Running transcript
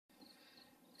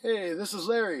Hey, this is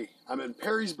Larry. I'm in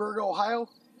Perrysburg, Ohio,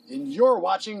 and you're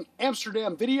watching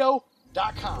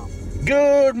AmsterdamVideo.com.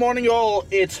 Good morning, y'all.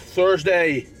 It's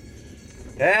Thursday,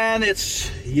 and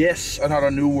it's, yes, another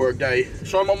new work day.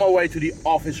 So I'm on my way to the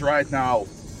office right now.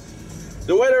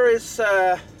 The weather is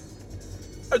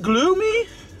gloomy,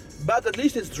 but at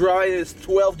least it's dry and it's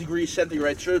 12 degrees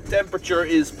centigrade, so the temperature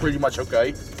is pretty much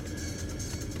okay.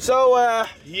 So,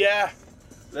 yeah,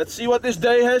 let's see what this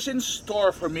day has in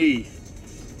store for me.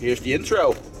 Here's the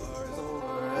intro.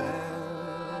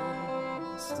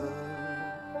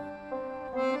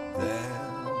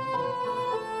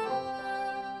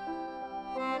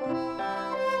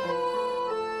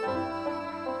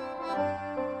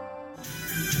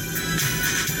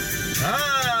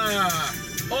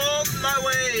 On my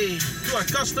way to a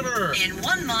customer. In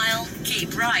 1 mile,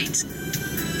 keep right.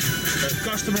 A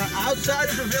customer outside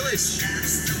of the village.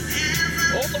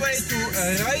 All the way to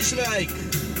Rijswijk.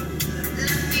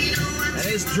 And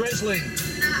it's drizzling.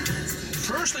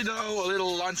 Firstly though, a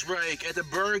little lunch break at the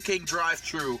Burger King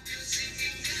drive-thru.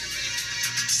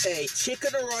 A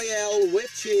chicken royale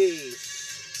with cheese.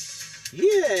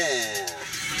 Yeah.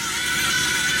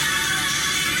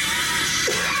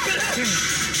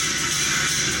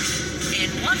 In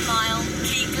 1 mile,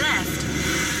 keep left.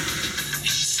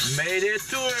 Made it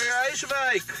to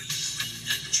Rijswijk.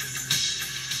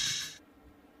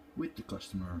 With the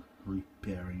customer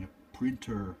repairing a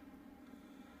printer.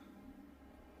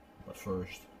 But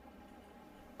first,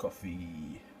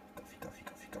 coffee. Coffee.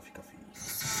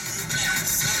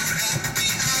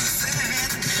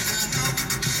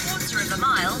 1/4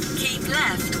 mile, keep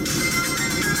left.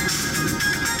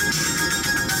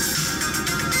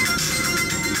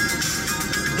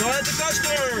 Go at the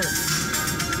customer.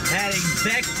 Heading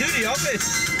back to the office.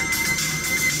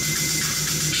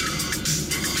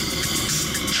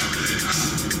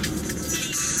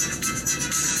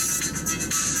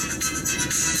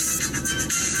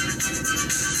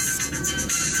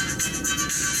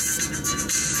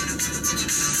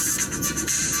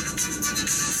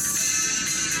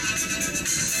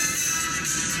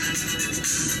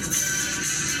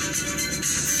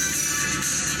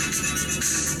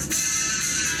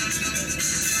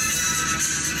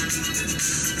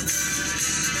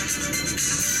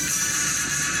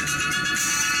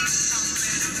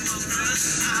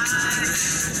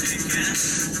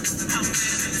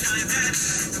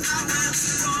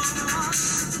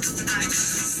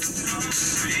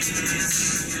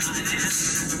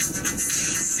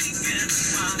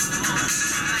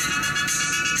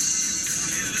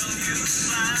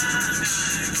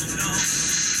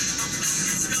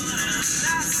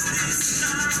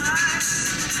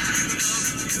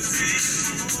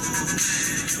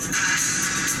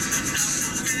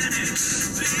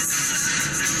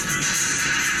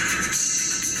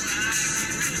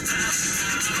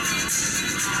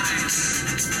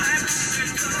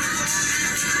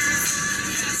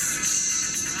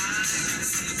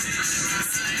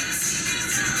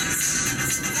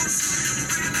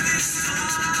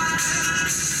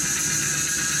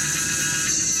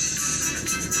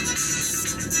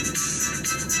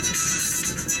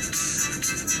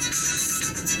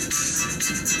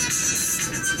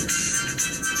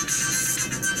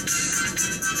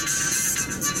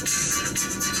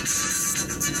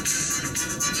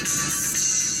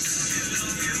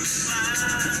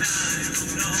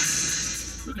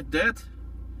 Look at that.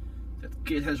 That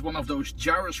kid has one of those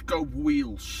gyroscope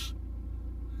wheels.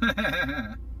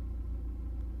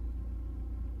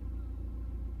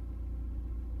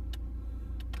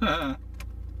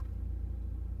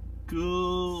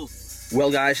 Cool.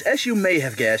 Well guys, as you may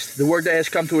have guessed, the workday has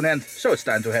come to an end, so it's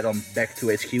time to head on back to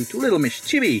HQ to little Miss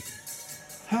Chibi.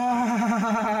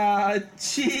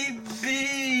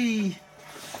 Chibi!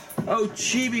 Oh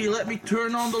Chibi, let me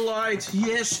turn on the lights.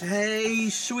 Yes, hey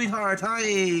sweetheart,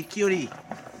 hi cutie.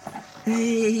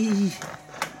 Hey.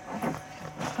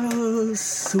 Oh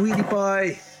sweetie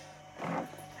pie.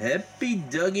 Happy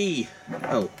doggy.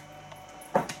 Oh.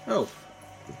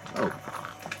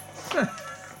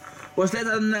 Was that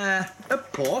a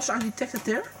pause I detected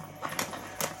there?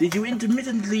 Did you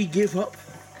intermittently give up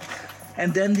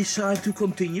and then decide to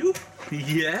continue?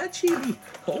 Yeah, Chibi.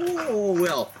 Oh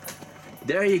well.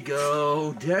 There you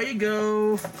go.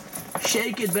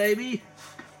 Shake it, baby.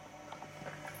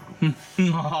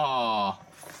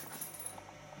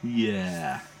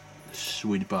 Yeah,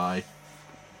 sweetie pie.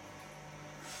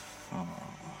 Oh.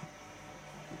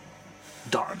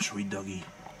 Darn sweet doggy.